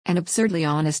An absurdly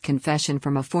honest confession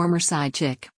from a former side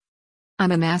chick.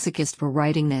 I'm a masochist for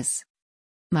writing this.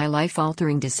 My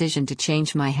life-altering decision to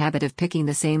change my habit of picking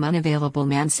the same unavailable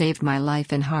man saved my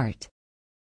life and heart.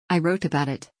 I wrote about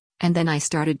it, and then I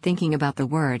started thinking about the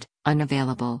word,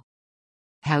 unavailable.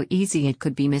 How easy it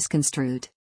could be misconstrued.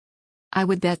 I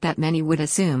would bet that many would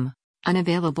assume,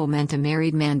 unavailable meant a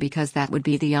married man because that would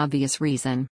be the obvious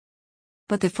reason.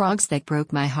 But the frogs that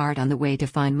broke my heart on the way to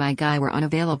find my guy were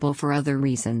unavailable for other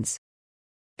reasons.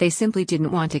 They simply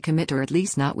didn't want to commit, or at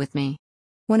least not with me.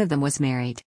 One of them was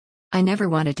married. I never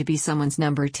wanted to be someone's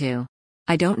number two.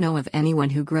 I don't know of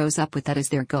anyone who grows up with that as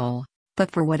their goal,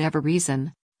 but for whatever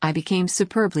reason, I became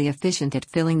superbly efficient at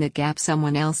filling the gap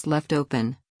someone else left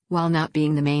open, while not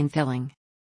being the main filling.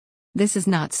 This is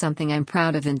not something I'm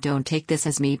proud of, and don't take this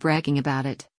as me bragging about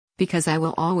it, because I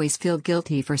will always feel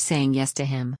guilty for saying yes to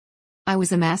him. I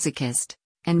was a masochist,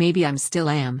 and maybe I'm still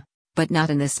am, but not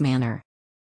in this manner.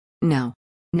 No.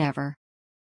 Never.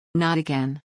 Not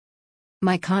again.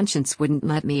 My conscience wouldn't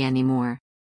let me anymore.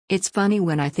 It's funny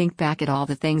when I think back at all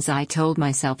the things I told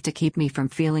myself to keep me from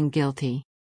feeling guilty.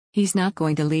 He's not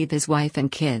going to leave his wife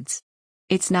and kids.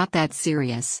 It's not that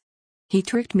serious. He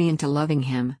tricked me into loving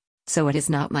him, so it is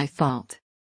not my fault.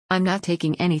 I'm not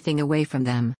taking anything away from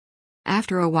them.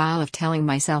 After a while of telling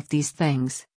myself these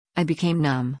things, I became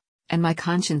numb, and my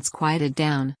conscience quieted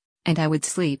down, and I would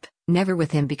sleep, never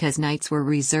with him because nights were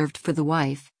reserved for the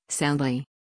wife, soundly.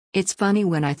 It's funny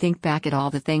when I think back at all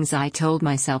the things I told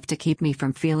myself to keep me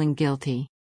from feeling guilty.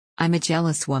 I'm a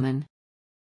jealous woman.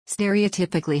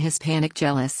 Stereotypically Hispanic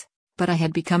jealous, but I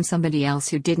had become somebody else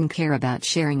who didn't care about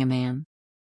sharing a man.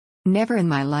 Never in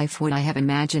my life would I have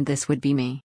imagined this would be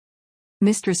me.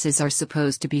 Mistresses are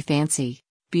supposed to be fancy,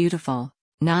 beautiful,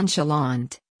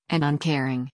 nonchalant, and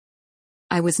uncaring.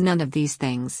 I was none of these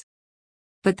things.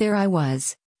 But there I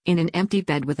was, in an empty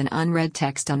bed with an unread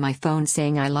text on my phone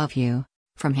saying I love you,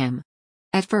 from him.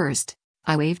 At first,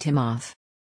 I waved him off.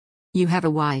 You have a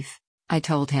wife, I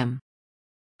told him.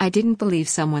 I didn't believe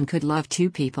someone could love two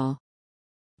people.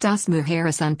 Dos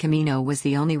Mujeres un Camino was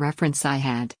the only reference I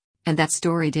had, and that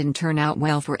story didn't turn out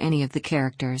well for any of the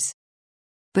characters.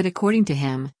 But according to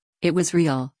him, it was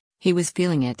real, he was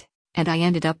feeling it, and I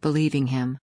ended up believing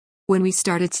him. When we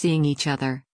started seeing each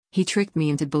other, he tricked me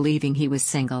into believing he was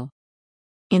single.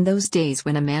 In those days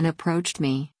when a man approached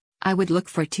me, I would look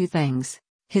for two things: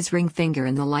 his ring finger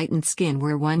and the lightened skin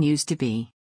where one used to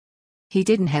be. He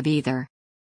didn't have either.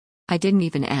 I didn't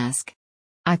even ask.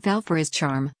 I fell for his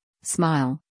charm,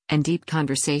 smile, and deep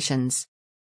conversations.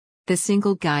 The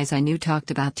single guys I knew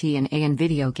talked about TNA and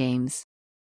video games.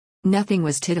 Nothing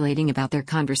was titillating about their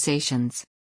conversations.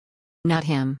 Not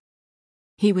him.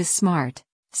 He was smart,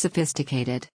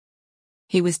 sophisticated.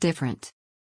 He was different.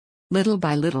 Little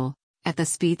by little, at the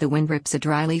speed the wind rips a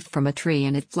dry leaf from a tree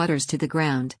and it flutters to the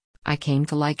ground, I came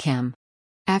to like him.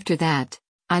 After that,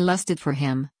 I lusted for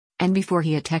him, and before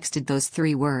he had texted those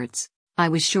 3 words, I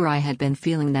was sure I had been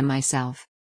feeling them myself.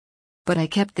 But I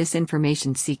kept this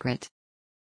information secret.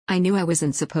 I knew I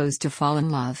wasn't supposed to fall in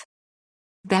love.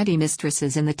 Baddie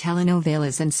mistresses in the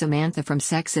telenovelas and Samantha from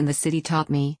Sex and the City taught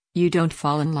me, you don't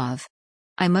fall in love.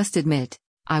 I must admit,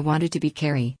 I wanted to be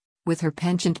Carrie, with her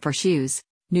penchant for shoes,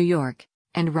 New York,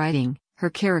 and writing. Her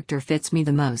character fits me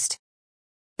the most.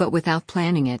 But without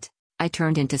planning it, I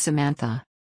turned into Samantha.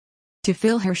 To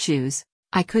fill her shoes,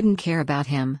 I couldn't care about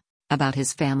him, about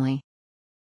his family.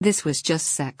 This was just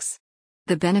sex.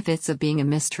 The benefits of being a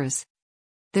mistress.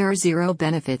 There are 0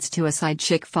 benefits to a side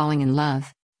chick falling in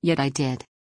love, yet I did.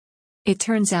 It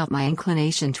turns out my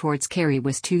inclination towards Carrie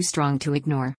was too strong to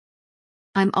ignore.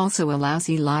 I'm also a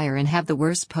lousy liar and have the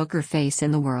worst poker face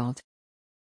in the world.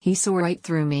 He saw right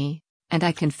through me, and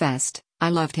I confessed, I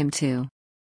loved him too.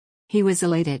 He was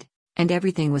elated, and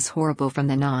everything was horrible from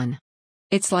then on.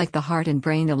 It's like the heart and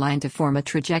brain align to form a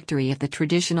trajectory of the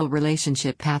traditional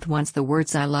relationship path once the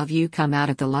words I love you come out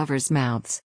of the lovers'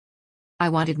 mouths. I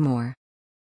wanted more.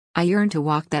 I yearned to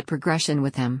walk that progression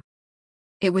with him.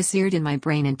 It was seared in my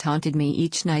brain and taunted me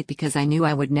each night because I knew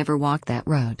I would never walk that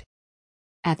road.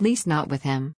 At least not with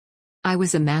him. I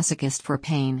was a masochist for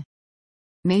pain.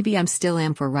 Maybe I'm still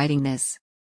am for writing this.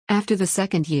 After the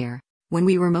 2nd year, when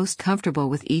we were most comfortable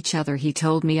with each other, he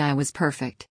told me I was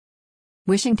perfect.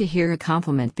 Wishing to hear a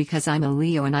compliment because I'm a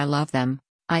Leo and I love them,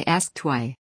 I asked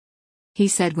why. He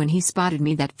said when he spotted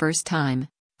me that first time,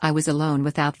 I was alone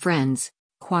without friends,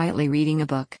 quietly reading a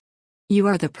book. You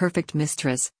are the perfect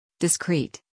mistress,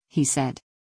 discreet, he said.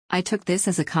 I took this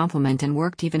as a compliment and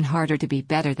worked even harder to be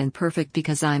better than perfect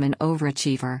because I'm an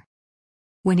overachiever.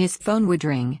 When his phone would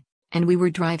ring, and we were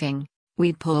driving,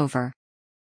 we'd pull over.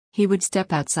 He would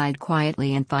step outside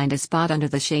quietly and find a spot under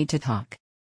the shade to talk.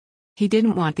 He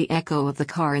didn't want the echo of the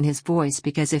car in his voice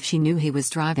because if she knew he was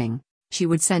driving, she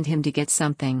would send him to get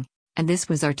something, and this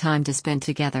was our time to spend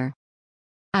together.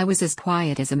 I was as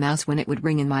quiet as a mouse when it would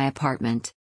ring in my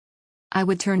apartment. I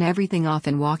would turn everything off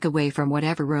and walk away from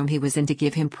whatever room he was in to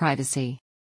give him privacy.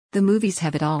 The movies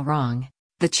have it all wrong.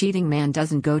 The cheating man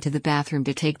doesn't go to the bathroom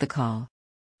to take the call.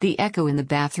 The echo in the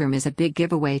bathroom is a big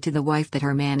giveaway to the wife that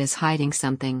her man is hiding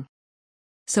something.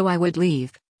 So I would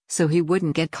leave, so he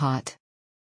wouldn't get caught.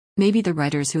 Maybe the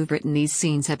writers who've written these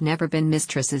scenes have never been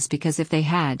mistresses because if they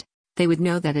had, they would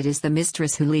know that it is the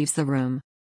mistress who leaves the room.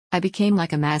 I became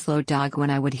like a Maslow dog when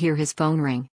I would hear his phone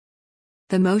ring.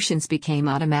 The motions became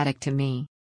automatic to me.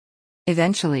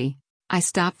 Eventually, I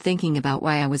stopped thinking about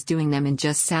why I was doing them and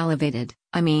just salivated,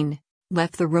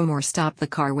 left the room or stopped the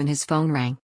car when his phone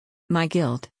rang. My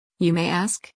guilt, you may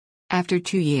ask? After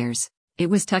 2 years, it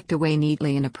was tucked away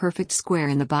neatly in a perfect square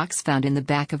in the box found in the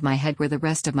back of my head where the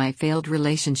rest of my failed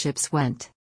relationships went.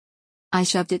 I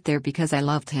shoved it there because I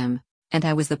loved him, and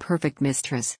I was the perfect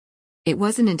mistress. It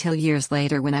wasn't until years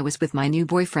later when I was with my new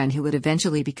boyfriend who would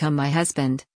eventually become my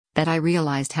husband, that I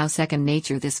realized how second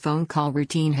nature this phone call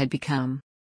routine had become.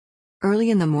 Early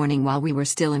in the morning while we were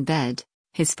still in bed,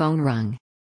 his phone rang.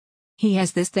 He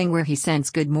has this thing where he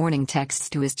sends good morning texts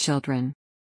to his children.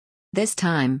 This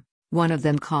time, one of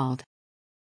them called.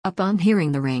 Upon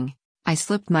hearing the ring, I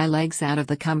slipped my legs out of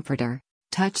the comforter,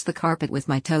 touched the carpet with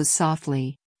my toes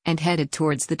softly, and headed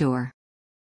towards the door.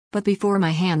 But before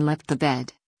my hand left the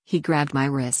bed, he grabbed my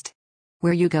wrist.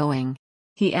 "Where you going?"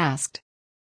 he asked.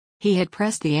 He had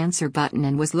pressed the answer button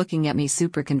and was looking at me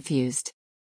super confused.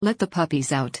 "Let the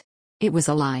puppies out." It was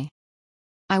a lie.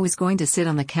 I was going to sit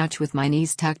on the couch with my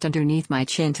knees tucked underneath my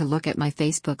chin to look at my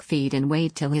Facebook feed and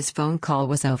wait till his phone call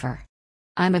was over.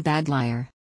 I'm a bad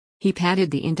liar. He patted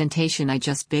the indentation I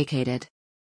just vacated.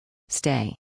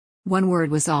 "Stay." One word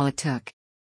was all it took.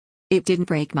 It didn't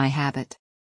break my habit.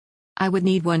 I would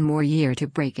need 1 more year to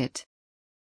break it.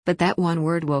 But that one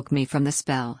word woke me from the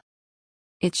spell.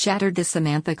 It shattered the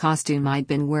Samantha costume I'd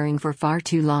been wearing for far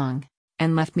too long,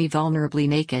 and left me vulnerably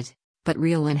naked, but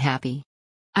real and happy.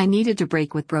 I needed to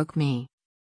break what broke me.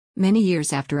 Many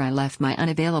years after I left my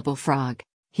unavailable frog,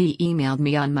 he emailed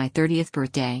me on my 30th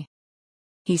birthday.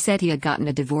 He said he had gotten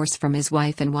a divorce from his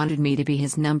wife and wanted me to be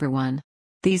his number one.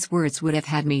 These words would have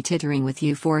had me tittering with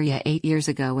euphoria 8 years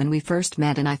ago when we first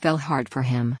met and I fell hard for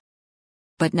him.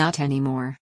 But not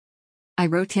anymore. I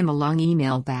wrote him a long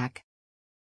email back.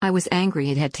 I was angry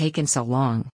it had taken so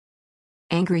long.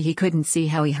 Angry he couldn't see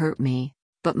how he hurt me,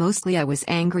 but mostly I was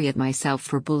angry at myself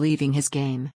for believing his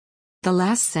game. The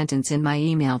last sentence in my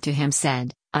email to him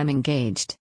said, "I'm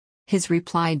engaged." His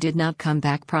reply did not come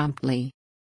back promptly.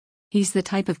 He's the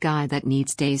type of guy that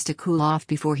needs days to cool off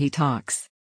before he talks.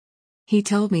 He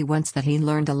told me once that he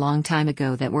learned a long time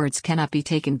ago that words cannot be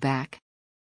taken back.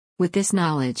 With this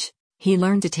knowledge, he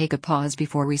learned to take a pause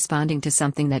before responding to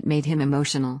something that made him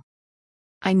emotional.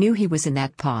 I knew he was in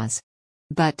that pause.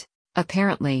 But,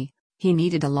 apparently, he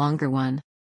needed a longer one.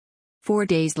 4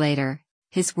 days later,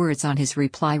 his words on his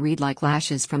reply read like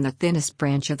lashes from the thinnest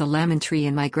branch of the lemon tree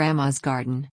in my grandma's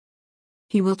garden.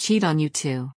 "He will cheat on you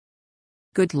too.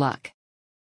 Good luck."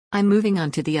 I'm moving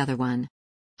on to the other one.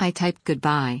 I typed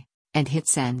goodbye, and hit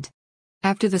send.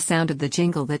 After the sound of the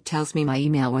jingle that tells me my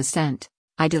email was sent,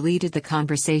 I deleted the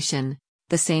conversation,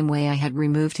 the same way I had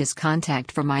removed his contact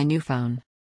from my new phone.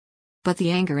 But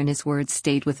the anger in his words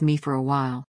stayed with me for a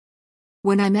while.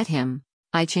 When I met him,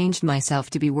 I changed myself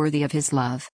to be worthy of his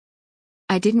love.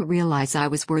 I didn't realize I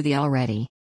was worthy already.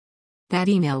 That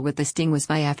email with the sting was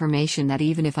my affirmation that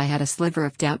even if I had a sliver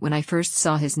of doubt when I first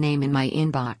saw his name in my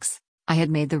inbox, I had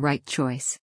made the right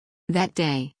choice. That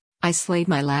day, I slayed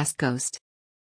my last ghost.